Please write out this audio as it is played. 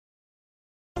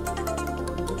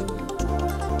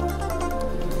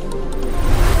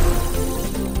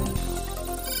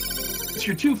It's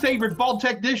your two favorite bald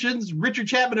technicians, Richard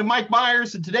Chapman and Mike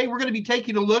Meyers, and today we're going to be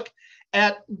taking a look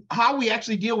at how we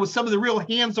actually deal with some of the real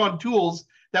hands-on tools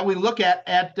that we look at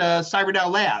CyberNow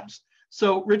Labs.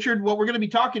 So, Richard, what we're going to be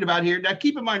talking about here, now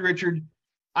keep in mind, Richard,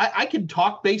 I can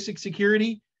talk basic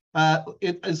security.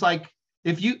 It's like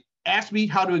if you ask me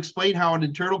how to explain how an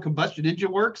internal combustion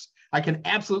engine works, I can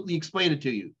absolutely explain it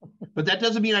to you. But that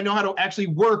doesn't mean I know how to actually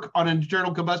work on an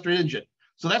internal combustion engine.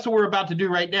 So that's what we're about to do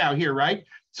right now here, right?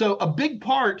 So a big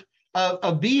part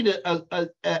of being an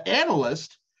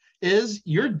analyst is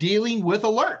you're dealing with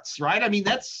alerts, right? I mean,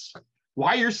 that's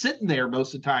why you're sitting there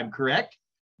most of the time, correct?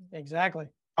 Exactly.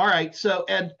 All right. So,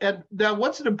 and now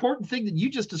what's an important thing that you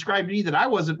just described to me that I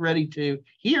wasn't ready to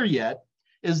hear yet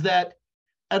is that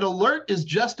an alert is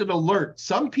just an alert.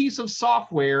 Some piece of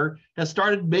software has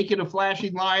started making a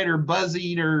flashing light or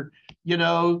buzzing or, you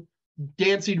know,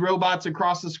 dancing robots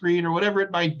across the screen or whatever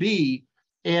it might be.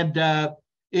 And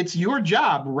it's your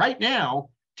job right now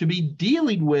to be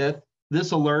dealing with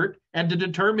this alert and to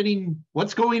determining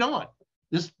what's going on.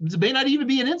 This may not even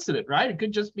be an incident, right? It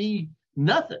could just be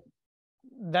nothing.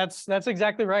 That's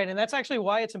exactly right. And that's actually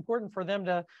why it's important for them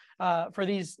to, for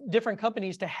these different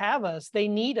companies to have us. They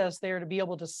need us there to be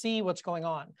able to see what's going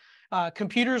on.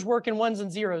 Computers work in ones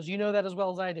and zeros. You know that as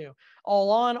well as I do.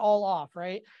 All on, all off,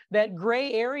 right? That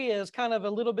gray area is kind of a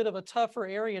little bit of a tougher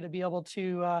area to be able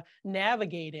to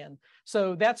navigate in.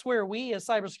 So that's where we as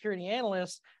cybersecurity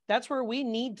analysts, that's where we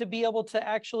need to be able to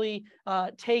actually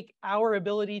take our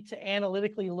ability to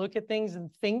analytically look at things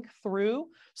and think through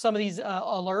some of these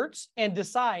alerts and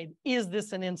decide, is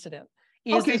this an incident?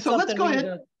 Okay, so let's go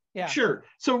ahead. Yeah. Sure.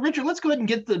 So Richard, let's go ahead and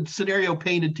get the scenario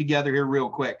painted together here real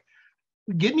quick.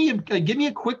 Give me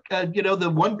a quick,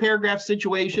 the one paragraph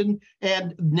situation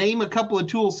and name a couple of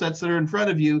tool sets that are in front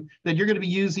of you that you're going to be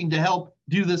using to help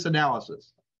do this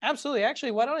analysis. Absolutely.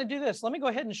 Actually, why don't I do this? Let me go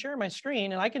ahead and share my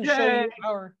screen and I can show you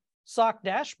our SOC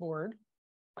dashboard.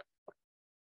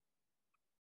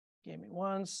 Give me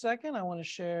 1 second. I want to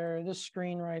share this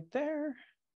screen right there.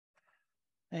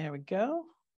 There we go.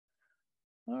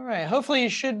 All right. Hopefully you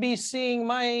should be seeing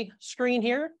my screen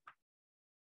here.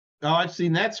 Oh, I've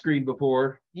seen that screen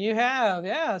before. You have,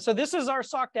 yeah. So this is our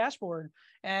SOC dashboard.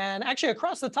 And actually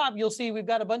across the top, you'll see we've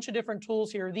got a bunch of different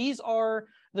tools here. These are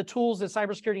the tools that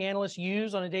cybersecurity analysts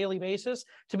use on a daily basis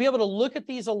to be able to look at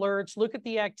these alerts, look at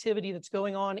the activity that's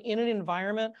going on in an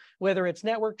environment, whether it's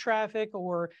network traffic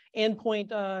or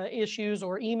endpoint issues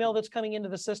or email that's coming into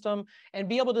the system, and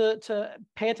be able to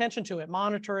pay attention to it,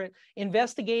 monitor it,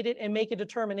 investigate it, and make a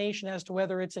determination as to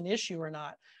whether it's an issue or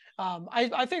not.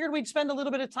 I figured we'd spend a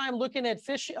little bit of time looking at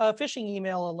phishing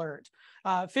email alert.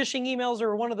 Phishing emails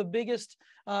are one of the biggest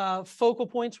focal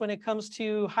points when it comes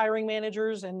to hiring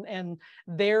managers and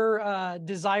their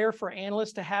desire for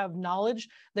analysts to have knowledge.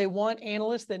 They want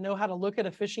analysts that know how to look at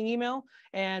a phishing email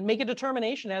and make a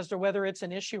determination as to whether it's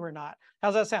an issue or not.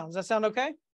 How's that sound? Does that sound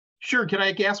okay? Sure. Can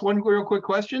I ask one real quick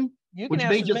question? Which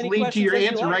may just lead to your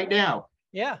answer right now.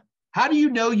 Yeah. How do you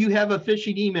know you have a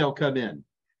phishing email come in?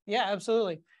 Yeah,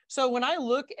 absolutely. So when I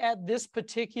look at this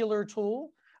particular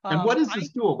tool, and what is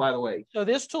this tool, by the way? So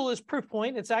this tool is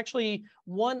Proofpoint. It's actually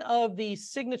one of the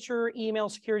signature email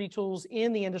security tools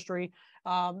in the industry.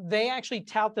 They actually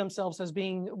tout themselves as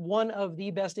being one of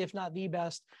the best, if not the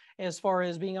best, as far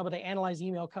as being able to analyze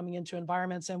email coming into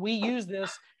environments. And we use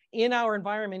this in our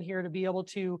environment here to be able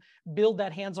to build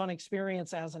that hands-on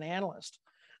experience as an analyst.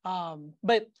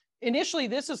 But initially,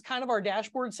 this is kind of our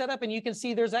dashboard setup, and you can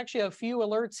see there's actually a few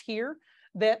alerts here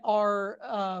that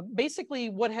are basically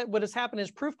what has happened is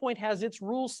Proofpoint has its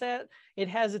rule set. It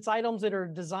has its items that are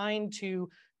designed to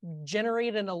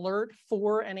generate an alert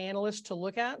for an analyst to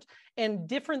look at, and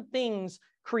different things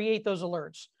create those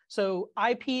alerts. So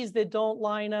IPs that don't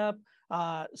line up,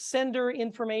 sender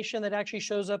information that actually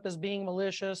shows up as being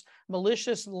malicious,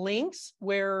 malicious links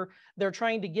where they're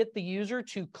trying to get the user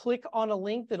to click on a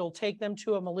link that'll take them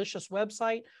to a malicious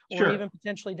website or even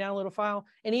potentially download a file,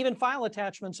 and even file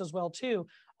attachments as well too.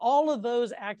 All of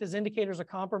those act as indicators of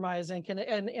compromise and can,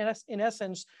 in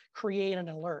essence, create an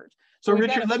alert. So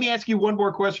Richard, let me ask you one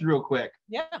more question real quick.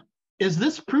 Yeah. Is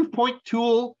this Proofpoint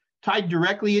tool tied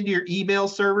directly into your email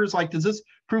servers? Like, does this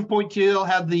Proofpoint tool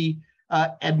have the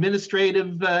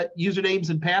administrative usernames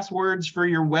and passwords for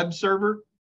your web server?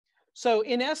 So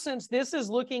in essence, this is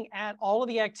looking at all of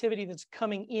the activity that's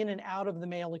coming in and out of the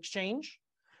mail exchange.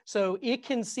 So it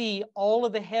can see all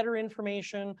of the header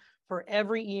information for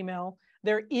every email.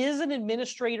 There is an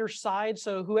administrator side,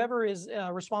 so whoever is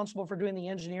responsible for doing the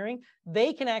engineering,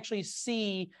 they can actually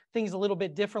see things a little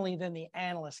bit differently than the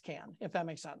analyst can, if that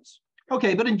makes sense.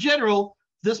 Okay, but in general,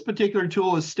 this particular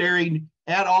tool is staring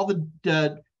at all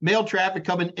the mail traffic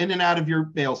coming in and out of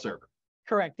your mail server.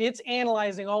 Correct. It's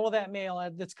analyzing all of that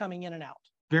mail that's coming in and out.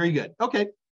 Very good. Okay.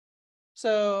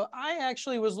 So I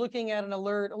actually was looking at an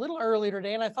alert a little earlier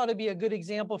today, and I thought it'd be a good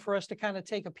example for us to kind of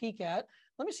take a peek at.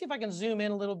 Let me see if I can zoom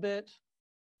in a little bit.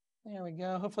 There we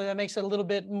go. Hopefully that makes it a little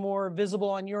bit more visible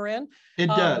on your end. It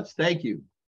does. Thank you.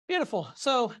 Beautiful.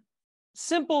 So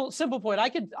simple point.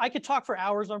 I could talk for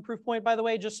hours on Proofpoint, by the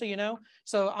way, just so you know.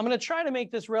 So I'm going to try to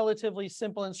make this relatively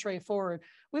simple and straightforward.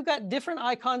 We've got different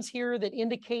icons here that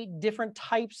indicate different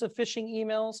types of phishing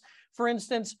emails. For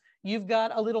instance, you've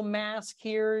got a little mask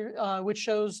here, which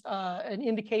shows an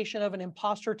indication of an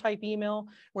imposter type email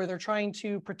where they're trying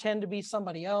to pretend to be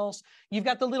somebody else. You've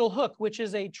got the little hook, which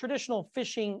is a traditional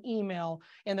phishing email,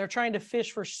 and they're trying to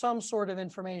fish for some sort of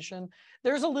information.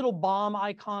 There's a little bomb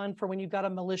icon for when you've got a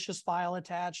malicious file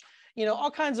attached. You know, all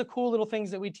kinds of cool little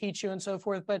things that we teach you and so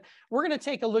forth. But we're going to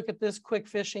take a look at this quick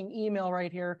phishing email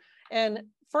right here. And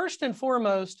first and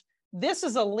foremost, this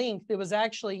is a link that was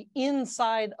actually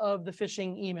inside of the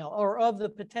phishing email or of the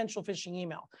potential phishing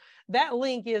email. That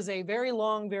link is a very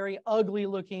long, very ugly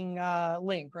looking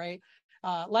link, right?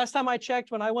 Last time I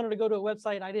checked, when I wanted to go to a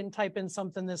website, I didn't type in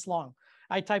something this long.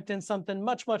 I typed in something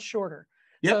much, much shorter.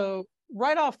 Yep. So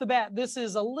right off the bat, this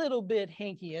is a little bit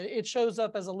hinky. It shows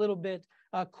up as a little bit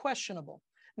questionable.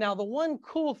 Now, the one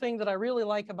cool thing that I really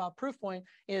like about Proofpoint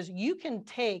is you can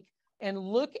take and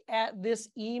look at this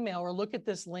email or look at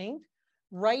this link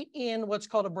right in what's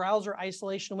called a browser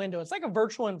isolation window. It's like a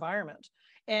virtual environment.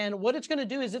 And what it's going to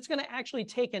do is it's going to actually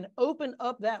take and open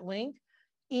up that link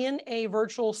in a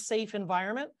virtual safe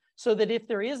environment so that if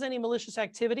there is any malicious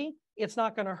activity, it's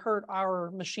not going to hurt our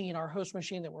machine, our host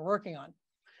machine that we're working on.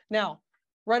 Now,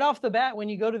 right off the bat, when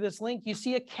you go to this link, you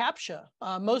see a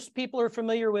CAPTCHA. Most people are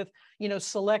familiar with, you know,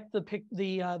 select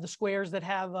the squares that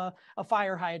have a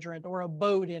fire hydrant or a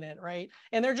boat in it, right?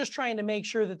 And they're just trying to make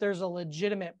sure that there's a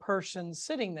legitimate person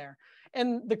sitting there.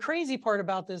 And the crazy part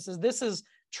about this is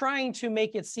trying to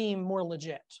make it seem more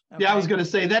legit. Okay? Yeah, I was going to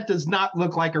say that does not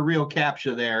look like a real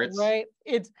CAPTCHA there. It's right.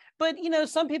 But you know,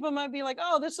 some people might be like,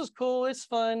 oh, this is cool. It's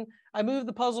fun. I move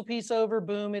the puzzle piece over,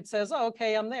 boom. It says, oh,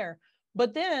 okay, I'm there.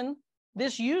 But then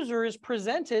this user is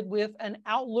presented with an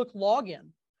Outlook login.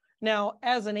 Now,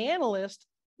 as an analyst,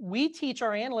 we teach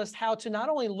our analysts how to not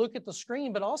only look at the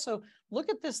screen, but also look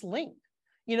at this link.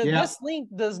 You know, this link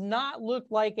does not look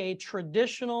like a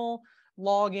traditional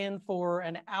login for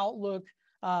an Outlook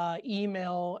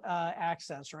email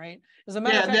access, right? As a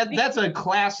matter of fact, that's a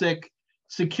classic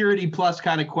security plus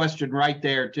kind of question right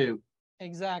there too.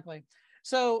 Exactly.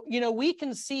 So, you know, we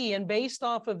can see, and based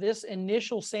off of this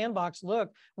initial sandbox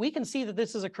look, we can see that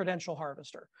this is a credential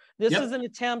harvester. This is an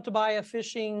attempt by a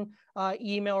phishing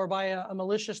email or by a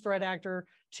malicious threat actor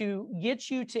to get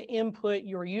you to input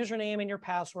your username and your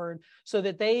password so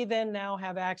that they then now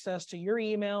have access to your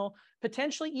email,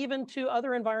 potentially even to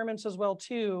other environments as well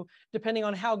too, depending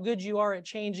on how good you are at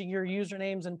changing your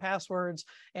usernames and passwords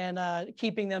and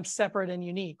keeping them separate and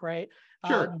unique, right?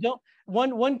 Sure.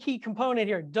 One key component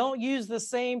here, don't use the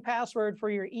same password for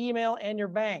your email and your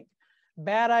bank.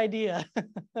 Bad idea.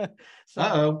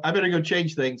 Uh-oh, I better go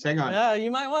change things. Hang on. You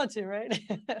might want to, right?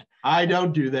 I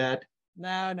don't do that.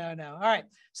 No. All right.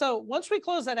 So once we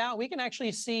close that out, we can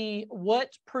actually see what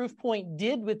Proofpoint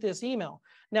did with this email.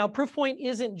 Now, Proofpoint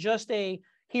isn't just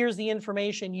here's the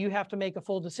information, you have to make a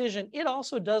full decision. It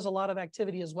also does a lot of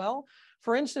activity as well.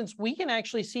 For instance, we can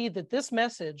actually see that this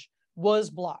message was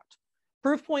blocked.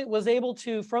 Proofpoint was able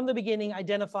to, from the beginning,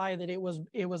 identify that it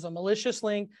was a malicious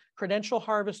link, credential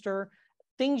harvester.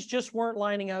 Things just weren't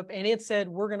lining up, and it said,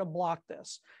 we're going to block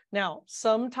this. Now,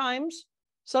 sometimes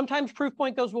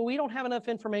Proofpoint goes, well, we don't have enough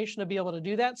information to be able to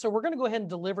do that, so we're going to go ahead and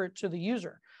deliver it to the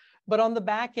user. But on the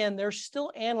back end, they're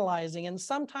still analyzing, and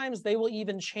sometimes they will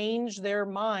even change their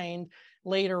mind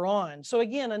later on. So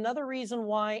again, another reason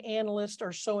why analysts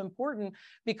are so important,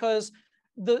 because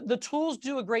the tools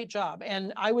do a great job.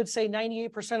 And I would say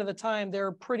 98% of the time,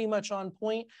 they're pretty much on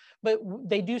point, but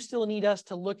they do still need us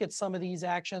to look at some of these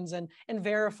actions and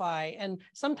verify. And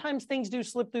sometimes things do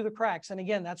slip through the cracks. And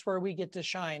again, that's where we get to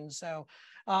shine. So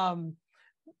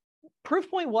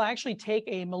Proofpoint will actually take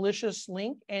a malicious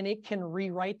link and it can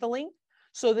rewrite the link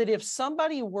so that if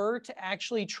somebody were to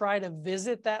actually try to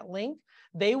visit that link,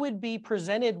 they would be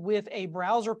presented with a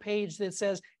browser page that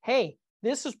says, hey,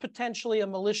 this is potentially a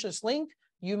malicious link.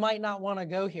 You might not want to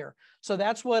go here. So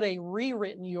that's what a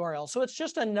rewritten URL. So it's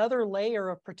just another layer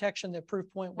of protection that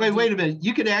Proofpoint will do. Wait a minute.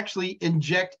 You could actually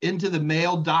inject into the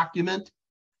mail document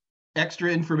extra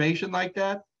information like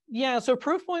that? Yeah, so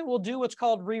Proofpoint will do what's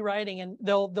called rewriting, and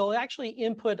they'll actually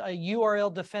input a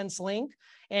URL defense link.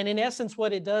 And in essence,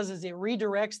 what it does is it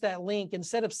redirects that link.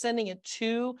 Instead of sending it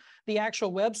to the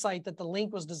actual website that the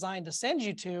link was designed to send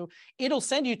you to, it'll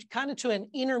send you kind of to an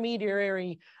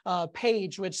intermediary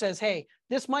page, which says, hey,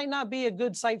 this might not be a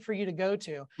good site for you to go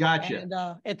to. Gotcha. And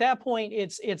at that point,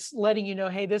 it's letting you know,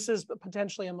 hey, this is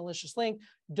potentially a malicious link.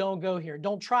 Don't go here.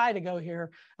 Don't try to go here.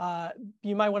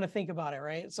 You might want to think about it,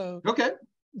 right? So okay.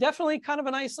 Definitely kind of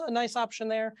a nice option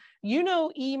there.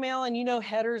 Email and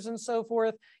headers and so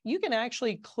forth. You can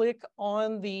actually click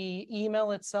on the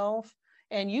email itself,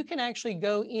 and you can actually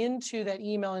go into that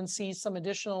email and see some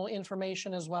additional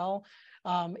information as well.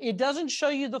 It doesn't show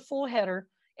you the full header,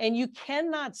 and you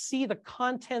cannot see the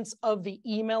contents of the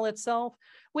email itself,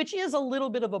 which is a little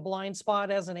bit of a blind spot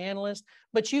as an analyst,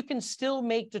 but you can still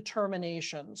make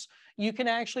determinations. You can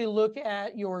actually look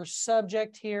at your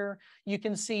subject here. You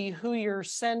can see who your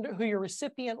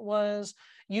recipient was.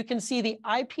 You can see the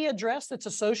IP address that's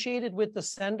associated with the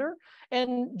sender.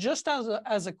 And just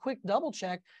as a quick double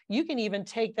check, you can even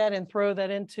take that and throw that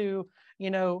into,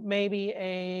 maybe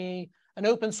an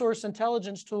open source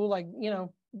intelligence tool like,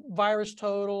 Virus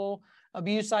Total,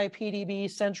 Abuse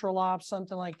IPDB, Central Ops,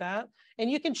 something like that.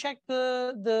 And you can check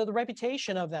the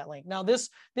reputation of that link. Now, this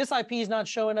IP is not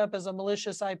showing up as a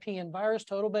malicious IP in Virus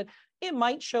Total, but it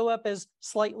might show up as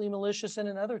slightly malicious in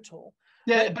another tool.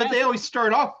 Yeah, but they always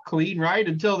start off clean, right?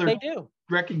 Until they're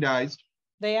recognized.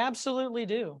 They absolutely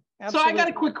do. Absolutely. So I got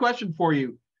a quick question for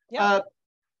you. Yeah.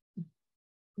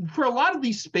 For a lot of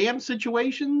these spam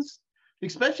situations,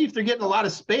 especially if they're getting a lot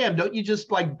of spam, don't you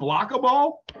just like block them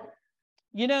all?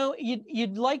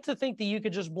 You'd like to think that you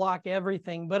could just block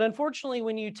everything, but unfortunately,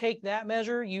 when you take that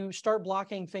measure, you start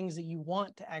blocking things that you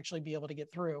want to actually be able to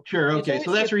get through. Sure. Okay.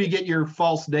 So that's where you get your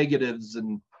false negatives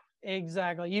and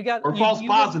exactly. False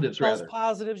positives, rather. False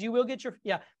positives. You will get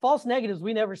false negatives.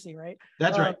 We never see, right?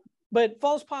 That's right. But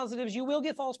false positives, you will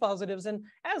get false positives. And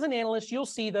as an analyst, you'll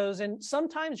see those. And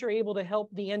sometimes you're able to help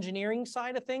the engineering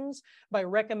side of things by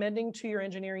recommending to your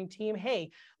engineering team,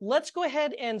 hey, let's go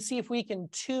ahead and see if we can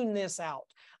tune this out.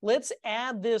 Let's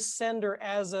add this sender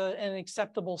as an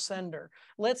acceptable sender.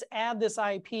 Let's add this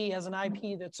IP as an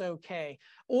IP that's okay.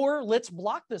 Or let's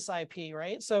block this IP,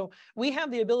 right? So we have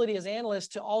the ability as analysts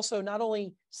to also not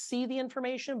only see the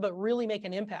information, but really make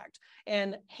an impact.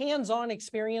 And hands-on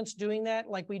experience doing that,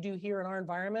 like we do here in our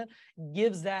environment,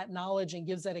 gives that knowledge and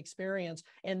gives that experience.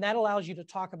 And that allows you to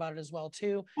talk about it as well,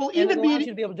 too. Well, even allows you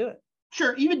to be able to do it.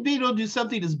 Sure. Even being able to do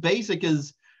something as basic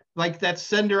as like that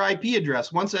sender IP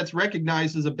address, once that's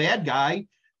recognized as a bad guy,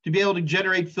 to be able to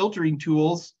generate filtering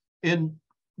tools in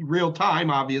real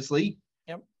time, obviously.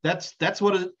 Yep. That's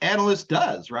what an analyst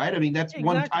does, right? I mean, that's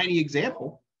one tiny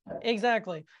example.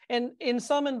 Exactly. And in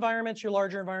some environments, your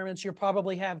larger environments, you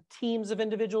probably have teams of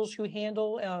individuals who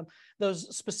handle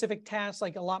those specific tasks,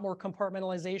 like a lot more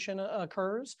compartmentalization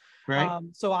occurs. Right.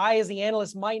 So I, as the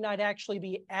analyst, might not actually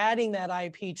be adding that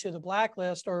IP to the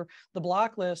blacklist or the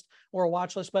block list or a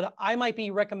watch list, but I might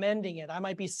be recommending it. I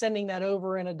might be sending that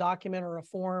over in a document or a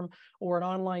form or an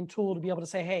online tool to be able to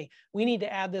say, hey, we need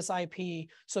to add this IP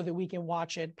so that we can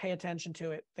watch it, pay attention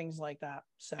to it, things like that.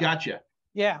 So, gotcha.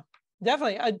 Yeah.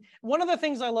 Definitely. One of the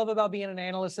things I love about being an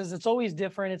analyst is it's always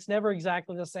different. It's never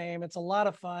exactly the same. It's a lot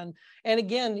of fun. And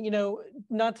again,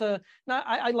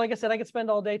 like I said, I could spend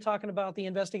all day talking about the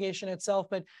investigation itself,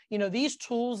 but these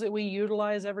tools that we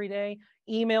utilize every day,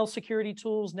 email security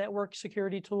tools, network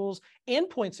security tools,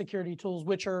 endpoint security tools,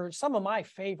 which are some of my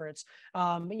favorites,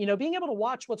 being able to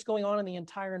watch what's going on in the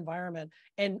entire environment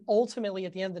and ultimately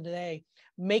at the end of the day,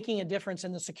 making a difference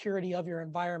in the security of your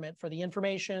environment for the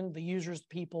information, the users, the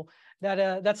people.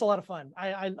 That's a lot of fun.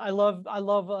 I love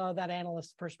that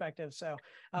analyst perspective. So,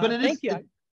 thank you.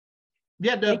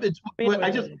 Let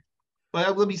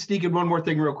me sneak in one more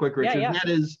thing real quick, Richard. Yeah. That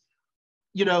is,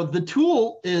 the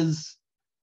tool is.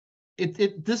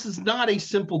 This is not a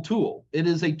simple tool. It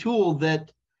is a tool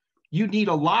that you need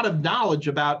a lot of knowledge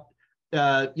about,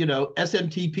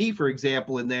 SMTP, for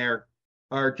example, in there,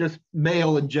 or just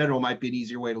mail in general might be an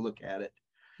easier way to look at it.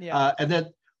 Yeah. And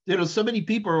that, so many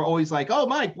people are always like, oh,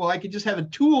 Mike, well, I could just have a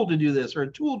tool to do this or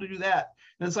a tool to do that.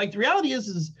 And it's like, the reality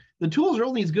is the tools are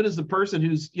only as good as the person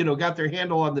who's, got their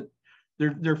handle on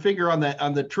their finger on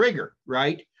the trigger.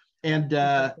 Right. And,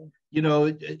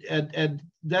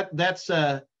 that's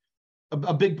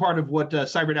a big part of what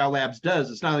CyberNow Labs does.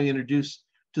 It's not only introduced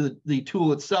to the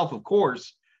tool itself, of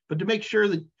course, but to make sure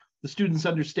that the students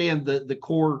understand the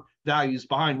core values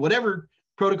behind whatever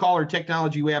protocol or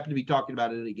technology we happen to be talking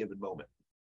about at any given moment.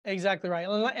 Exactly right.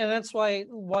 And that's why,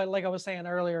 like I was saying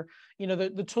earlier, you know,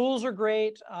 the tools are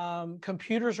great.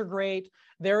 Computers are great.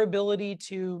 Their ability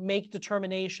to make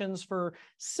determinations for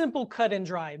simple cut and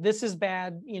dry. This is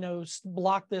bad, you know,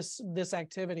 block this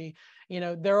activity. You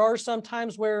know, there are some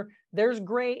times where there's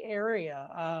gray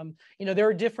area. You know, there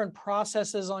are different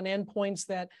processes on endpoints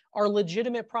that are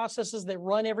legitimate processes that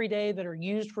run every day, that are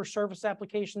used for service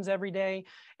applications every day.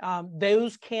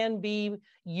 Those can be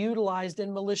utilized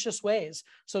in malicious ways.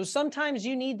 So sometimes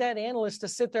you need that analyst to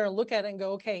sit there and look at it and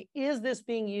go, okay, is this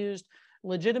being used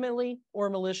legitimately or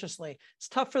maliciously? It's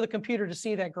tough for the computer to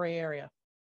see that gray area.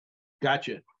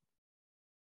 Gotcha.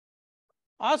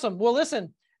 Awesome. Well,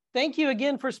 listen, thank you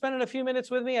again for spending a few minutes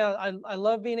with me. I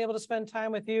love being able to spend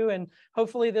time with you, and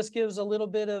hopefully this gives a little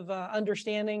bit of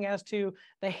understanding as to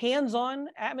the hands-on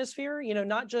atmosphere, you know,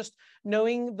 not just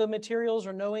knowing the materials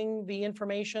or knowing the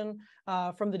information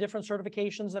from the different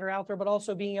certifications that are out there, but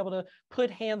also being able to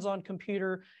put hands-on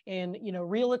computer in, you know,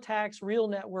 real attacks, real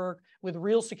network with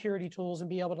real security tools, and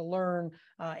be able to learn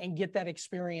and get that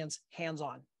experience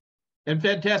hands-on. And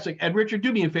fantastic. And Richard,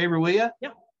 do me a favor, will you? Yeah.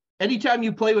 Anytime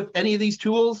you play with any of these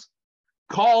tools,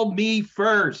 call me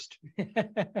first.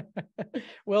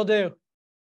 Will do.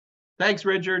 Thanks,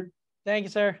 Richard. Thank you,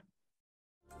 sir.